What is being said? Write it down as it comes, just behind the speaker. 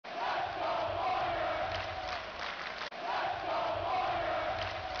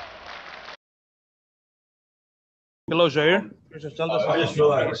Hello, Ziaire.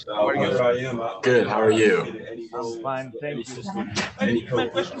 How are you? Good. How are you? I'm fine, thank you. My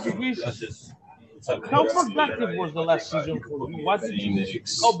question to you is, how productive was the last season for you?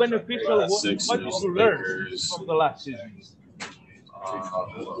 How beneficial what did you learn from the last season?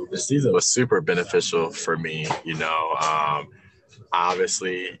 The season was super beneficial for me. I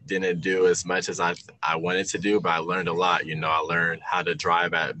obviously didn't do as much as I wanted to do, but I learned a lot. I learned how to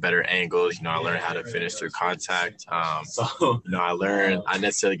drive at better angles. I learned how to finish through contact. I learned I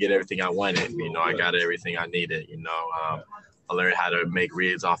necessarily get everything I wanted. I got everything I needed. I learned how to make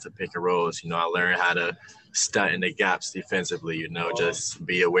reads off the pick and rolls. I learned how to stunt in the gaps defensively, just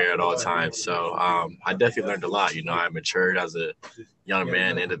be aware at all times. So I definitely learned a lot. I matured as a young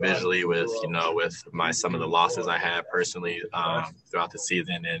man individually with some of the losses I had personally throughout the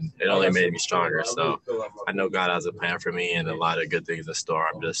season, and it only made me stronger. So I know God has a plan for me and a lot of good things in store.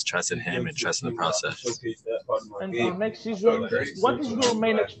 I'm just trusting Him and trusting the process. And for next season, what is your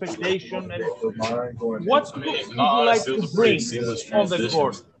main expectation, and what would you like to bring on the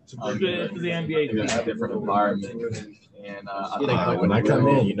court to the NBA team? Different environment. And I think when I come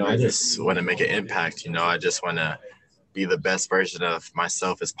in, I just want to make an impact. I just want to be the best version of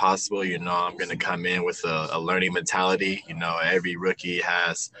myself as possible. I'm going to come in with a learning mentality. Every rookie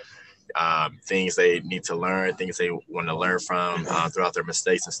has things they need to learn, things they want to learn from throughout their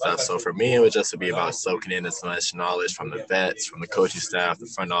mistakes and stuff. So for me, it would just be about soaking in as much knowledge from the vets, from the coaching staff, the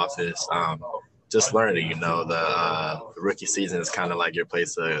front office, just learning. The rookie season is kind of like your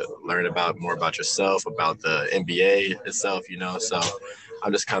place to learn more about yourself, about the NBA itself. So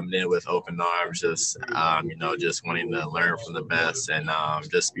I'm just coming in with open arms, just wanting to learn from the best and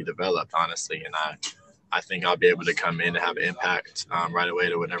just be developed, honestly. And I think I'll be able to come in and have an impact right away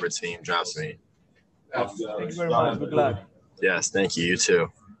to whatever team drafts me. Thank you very much. Good luck. Yes, thank you. You too.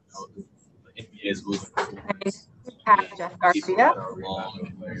 Jeff Garcia. Hello,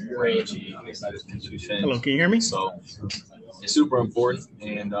 can you hear me? So it's super important.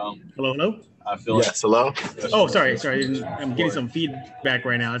 And hello. I feel yes. Hello. Oh, sorry. I'm getting some feedback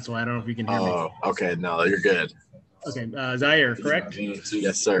right now. That's why I don't know if you can hear me. Oh, okay. No, you're good. Okay, Ziaire, correct?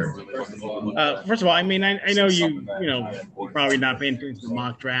 Yes, sir. First of all, I mean, I know you probably not paying attention to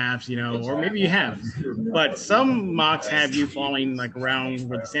mock drafts, or maybe you have, but some mocks have you falling like around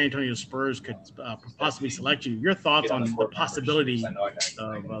where the San Antonio Spurs could possibly select you. Your thoughts on the possibility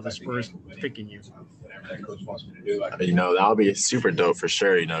of the Spurs picking you? That'll be super dope for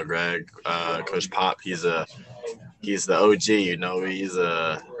sure. Greg, Coach Pop, he's the OG. He's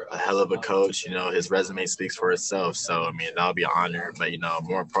a hell of a coach. His resume speaks for itself. So, that'll be an honor. But,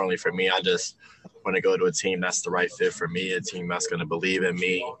 more importantly for me, I just want to go to a team that's the right fit for me, a team that's going to believe in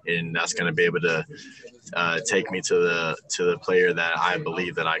me, and that's going to be able to take me to the player that I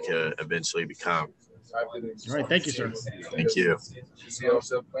believe that I could eventually become. All right. Thank you, sir. Thank you.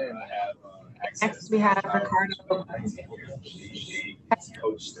 Next, we have Ricardo.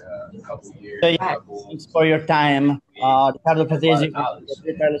 Thanks for your time. Riccardo Fratesi,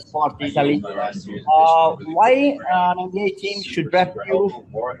 Retail Sport Italy. Why an NBA team should draft you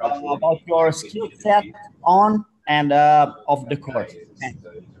about your skill set on and off the court? Thanks.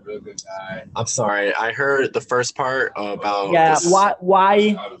 I'm sorry, I heard the first part about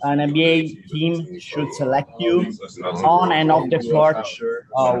why an NBA team should select you on and off the court.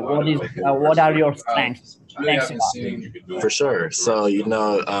 What are your strengths? Thanks a lot. For sure. So,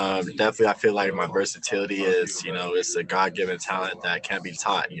 definitely I feel like my versatility is, it's a God-given talent that can't be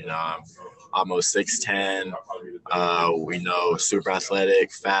taught. I'm almost 6'10", super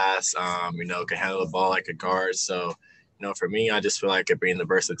athletic, fast, can handle the ball like a guard. So, for me, I just feel like I could bring the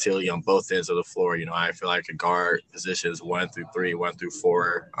versatility on both ends of the floor. I feel like a guard positions 1 through 3, 1 through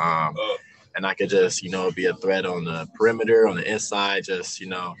 4. And I could just, be a threat on the perimeter, on the inside, just,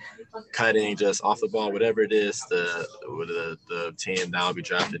 cutting, just off the ball, whatever it is, the team that I'll be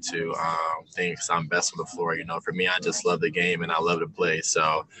drafted to thinks I'm best on the floor. For me, I just love the game and I love to play. So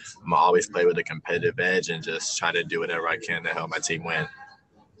I'm going to always play with a competitive edge and just try to do whatever I can to help my team win.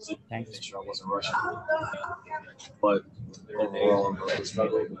 Thanks. I wasn't rushing, but overall, I was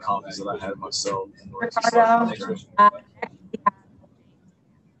feeling the confidence that I had in myself. Ricardo.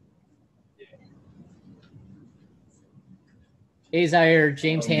 Hey, Ziaire,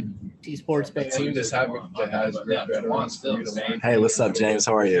 James Ham, Sports Bay. Hey, what's up, James?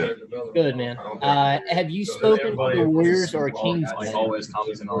 How are you? Good, man. Have you spoken to the Warriors or Kings?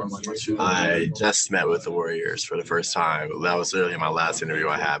 I just met with the Warriors for the first time. That was literally my last interview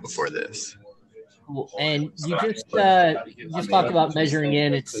I had before this. Cool. And you just talked about measuring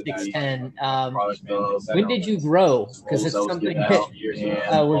in at 6'10". When did you grow? Because it's something that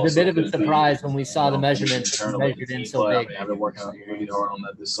was a bit of a surprise when we saw the measurements that you measured in so big. I've been working really hard on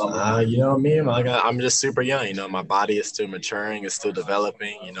that this summer. You know me, I'm just super young. You know, my body is still maturing, it's still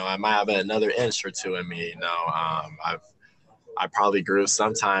developing. You know, I might have another inch or two in me. You know, I probably grew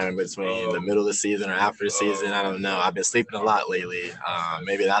sometime in between the middle of the season or after the season. I don't know. I've been sleeping a lot lately.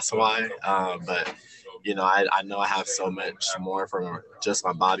 Maybe that's why. But, you know, I know I have so much more from just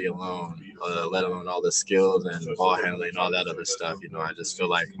my body alone, let alone all the skills and ball handling and all that other stuff. You know, I just feel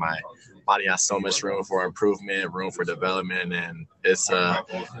like my body has so much room for improvement, room for development, and it's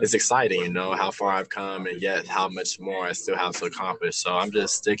exciting, you know, how far I've come and yet how much more I still have to accomplish. So I'm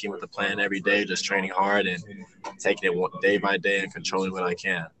just sticking with the plan every day, just training hard and taking it day by day and controlling what I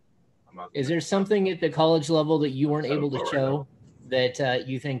can. Is there something at the college level that you weren't able to show that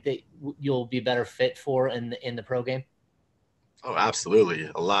you think that you'll be better fit for in the pro game? Oh, absolutely.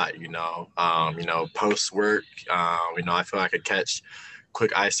 A lot, you know, post work, you know, I feel I could catch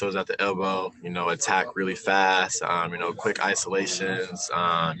quick isos at the elbow, you know, attack really fast, you know, quick isolations,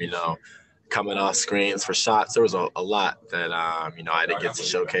 you know, coming off screens for shots. There was a lot that, you know, I didn't get to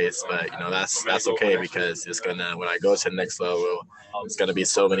showcase, but, you know, that's okay because it's when I go to the next level, it's going to be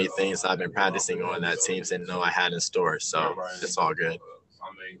so many things I've been practicing on that teams didn't know I had in store. So it's all good. My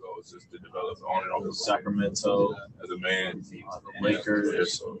main goal is just to develop on and off of Sacramento, as a man,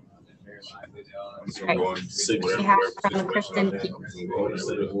 Lakers. Right. We have from Kristen.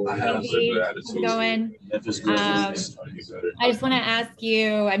 Going. I just want to ask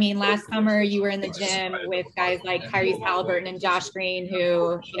you, I mean, last summer you were in the gym with guys like Tyrese Halliburton and Josh Green,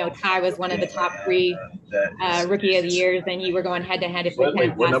 who, you know, Ty was one of the top 3 rookie of the years, and you were going head to head with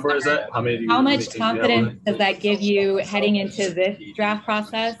him. What number is that? How much confidence does that give you heading into this draft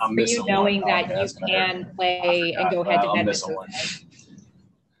process for you, knowing that you can play and go head to head with those?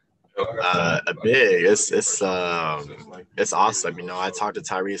 Big. It's awesome. You know, I talk to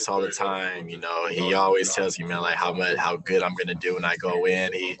Tyrese all the time. You know, he always tells me, man, like how good I'm gonna do when I go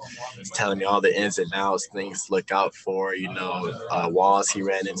in. He's telling me all the ins and outs, things to look out for. You know, walls he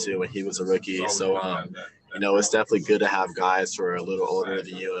ran into when he was a rookie. So, you know, it's definitely good to have guys who are a little older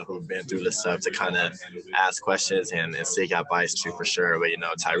than you and who've been through this stuff to kind of ask questions and seek advice to, for sure. But, you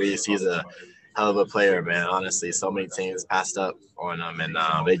know, Tyrese, he's a hell of a player, man. Honestly, so many teams passed up on him, and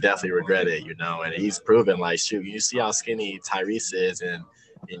they definitely regret it, you know. And he's proven, like, shoot, you see how skinny Tyrese is, and,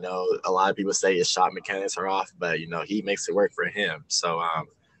 you know, a lot of people say his shot mechanics are off, but, you know, he makes it work for him. So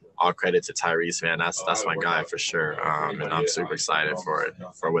all credit to Tyrese, man. That's my guy for sure. And I'm super excited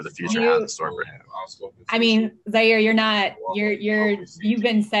for what the future has in store for him. I mean, Ziaire,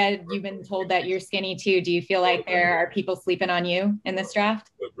 you've been told that you're skinny too. Do you feel like there are people sleeping on you in this draft?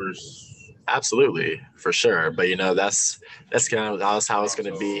 Absolutely, for sure. But, you know, that's kind of how it's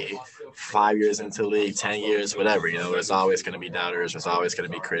going to be 5 years into the league, 10 years, whatever. You know, there's always going to be doubters. There's always going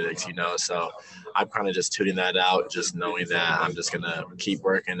to be critics, you know. So I'm kind of just tuning that out, just knowing that I'm just going to keep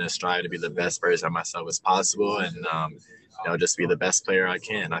working and strive to be the best version of myself as possible and, you know, just be the best player I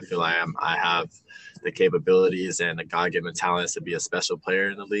can. I feel like I have the capabilities and the God-given talents to be a special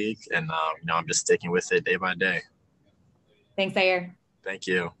player in the league. And, you know, I'm just sticking with it day by day. Thanks, Ziaire. Thank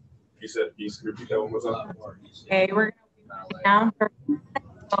you. You said, you repeat that one more time? Okay, we're going to be down for a minute.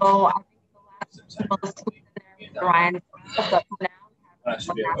 So I think the last people in there, Ryan.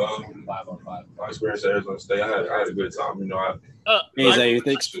 My experience at Arizona State, I had a good time. You know, hey, Ziaire,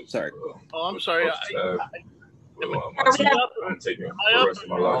 thanks. Sorry. Oh, I'm sorry. I'm taking the rest of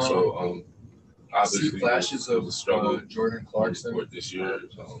my life. So, obviously, flashes of the struggle Jordan Clarkson for this year.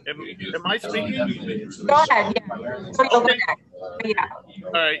 So, am I speaking? Go ahead. Yeah. Okay.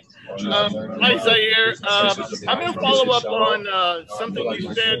 All right. Hi, Ziaire. I'm going to follow up on something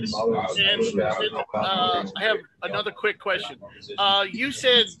you said, and I have another quick question. You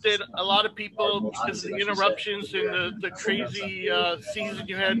said that a lot of people, because of the interruptions and the crazy season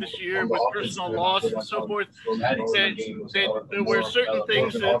you had this year with personal loss and so forth, that there were certain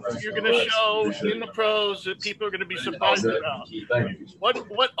things that you're going to show in the pros that people are going to be surprised about.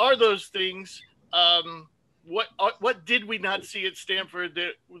 What are those things? What did we not see at Stanford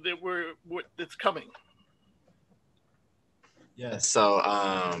that's coming? Yeah, so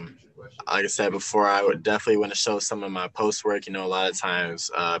like I said before, I would definitely want to show some of my post work. You know, a lot of times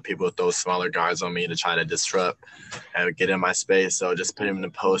people throw smaller guards on me to try to disrupt and get in my space. So just put him in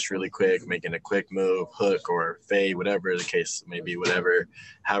the post really quick, making a quick move, hook or fade, whatever the case may be,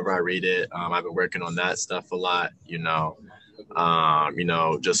 however I read it. I've been working on that stuff a lot, you know. You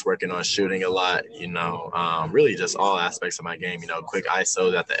know, just working on shooting a lot, you know, really just all aspects of my game, you know, quick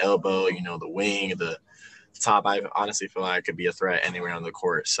ISOs at the elbow, you know, the wing, the top. I honestly feel like I could be a threat anywhere on the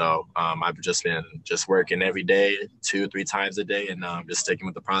court. So I've just been working every day, 2-3 times a day, and just sticking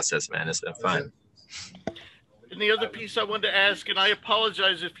with the process, man. It's been fun. And the other piece I wanted to ask, and I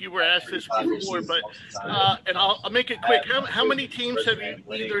apologize if you were asked this before, but and I'll make it quick. How many teams have you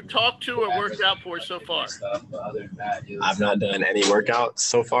either talked to or worked out for so far? I've not done any workouts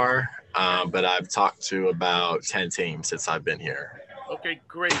so far, but I've talked to about 10 teams since I've been here. Okay,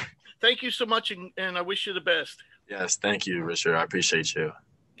 great. Thank you so much, and I wish you the best. Yes, thank you, Richard. I appreciate you.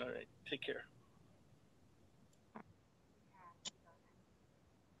 All right, take care.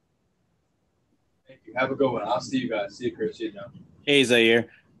 Have a good one. I'll see you guys. See you, Chris. See you now. Hey, Ziaire.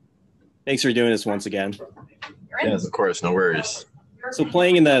 Thanks for doing this once again. Yes, of course. No worries. So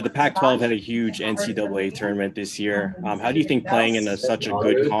playing in the Pac-12 had a huge NCAA tournament this year. How do you think playing in such a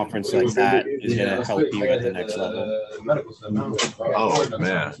good conference like that is going to help you at the next level? Oh,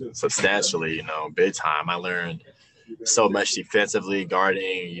 man, substantially, you know, big time. I learned so much defensively,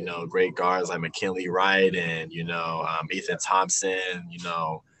 guarding, you know, great guards like McKinley Wright and, you know, Ethan Thompson, you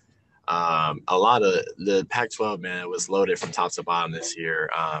know. A lot of the Pac-12, man, was loaded from top to bottom this year.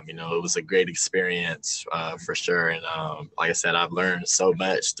 You know, it was a great experience for sure. And like I said, I've learned so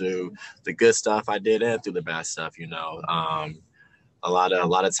much through the good stuff I did and through the bad stuff, you know. A lot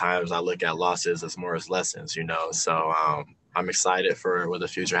of times I look at losses as more as lessons, you know. So I'm excited for what the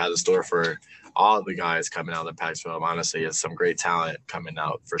future has in store for all of the guys coming out of the Pac-12. Honestly, it's some great talent coming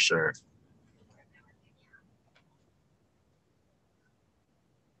out for sure.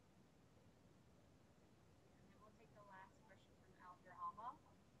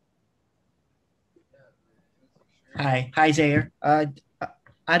 Hi, Zaire. I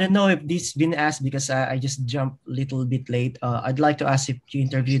don't know if this been asked because I just jumped a little bit late. I'd like to ask if you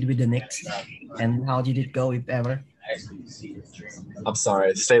interviewed with the Knicks and how did it go, if ever? I'm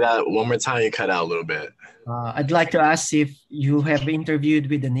sorry. Say that one more time. You cut out a little bit. I'd like to ask if you have interviewed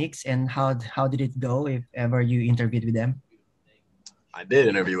with the Knicks and how did it go, if ever you interviewed with them? I did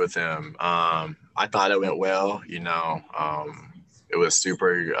interview with them. I thought it went well. You know, it was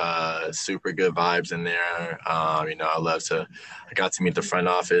super good vibes in there. You know, I got to meet the front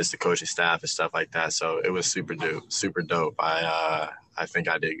office, the coaching staff and stuff like that. So it was super dope. I think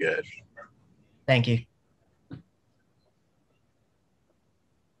I did good. Thank you.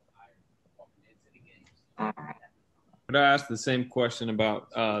 Could I ask the same question about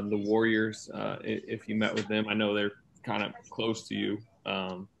the Warriors? If you met with them, I know they're kind of close to you,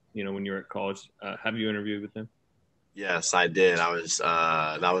 you know, when you were at college. Have you interviewed with them? Yes, I did. That was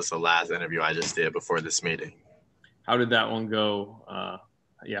the last interview I just did before this meeting. How did that one go? How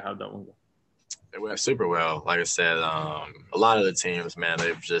did that one go? It went super well. Like I said, a lot of the teams, man,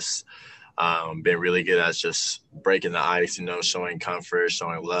 they've just been really good at just breaking the ice, you know, showing comfort,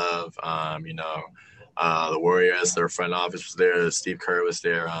 showing love. You know, the Warriors, their front office was there. Steve Kerr was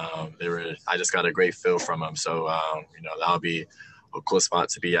there. I just got a great feel from them. So, you know, that'll be a cool spot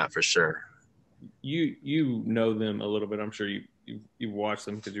to be at for sure. You know them a little bit. I'm sure you've watched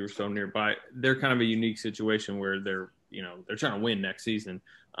them because you were so nearby. They're kind of a unique situation where they're trying to win next season.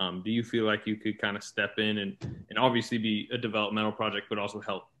 Do you feel like you could kind of step in and obviously be a developmental project, but also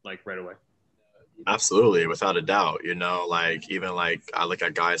help like right away? Absolutely, without a doubt. You know, even I look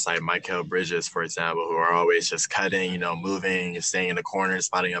at guys like Mikal Bridges, for example, who are always just cutting, you know, moving, staying in the corner,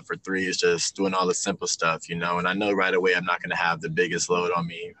 spotting up for threes, just doing all the simple stuff, you know. And I know right away I'm not going to have the biggest load on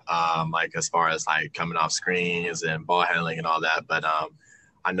me, as far as coming off screens and ball handling and all that. But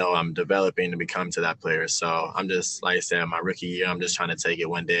I know I'm developing to become to that player. So I'm just, like I said, my rookie year, I'm just trying to take it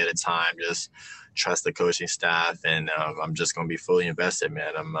one day at a time, just trust the coaching staff, and I'm just going to be fully invested,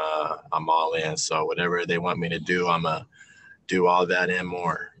 man. I'm all in. So whatever they want me to do, I'm going to do all that and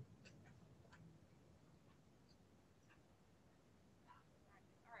more.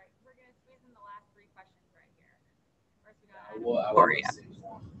 All right, we're going to squeeze in the last 3 questions right here. First, we got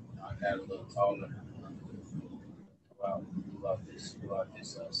I had a little taller about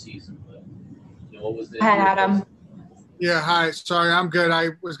this season, but you know, what was the Hi, Adam. Yeah, hi. Sorry, I'm good. I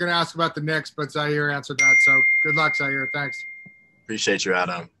was going to ask about the Knicks, but Ziaire answered that. So good luck, Ziaire. Thanks. Appreciate you,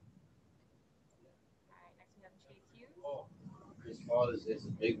 Adam. Chris Paul is a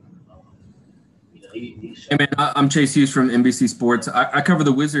big one. Hey, man, I'm Chase Hughes from NBC Sports. I cover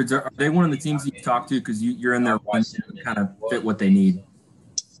the Wizards. Are they one of the teams you talk to because you're in their one to kind of fit what they need?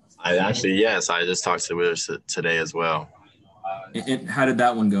 Yes. I just talked to the Wizards today as well. And how did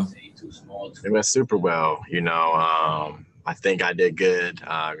that one go? It went super well. You know, I think I did good.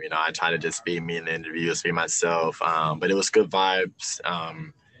 You know, I try to just be me in the interviews, be myself. But it was good vibes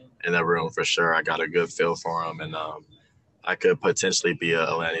in the room for sure. I got a good feel for them, and I could potentially be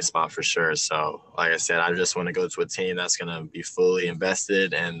a landing spot for sure. So, like I said, I just want to go to a team that's going to be fully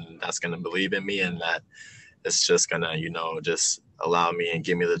invested and that's going to believe in me, and that it's just going to, you know, just allow me and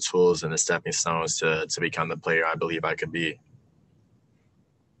give me the tools and the stepping stones to become the player I believe I could be.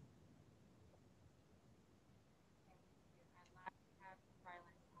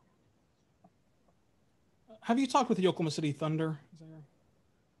 Have you talked with the Oklahoma City Thunder?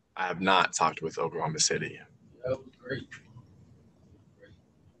 I have not talked with Oklahoma City. Great.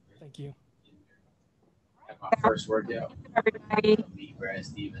 Thank you. My first workout. Everybody. Meet Brad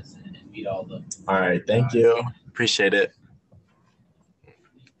Stevens and meet all the. All right. Thank you. Appreciate it.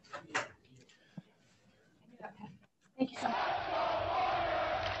 Thank you so much.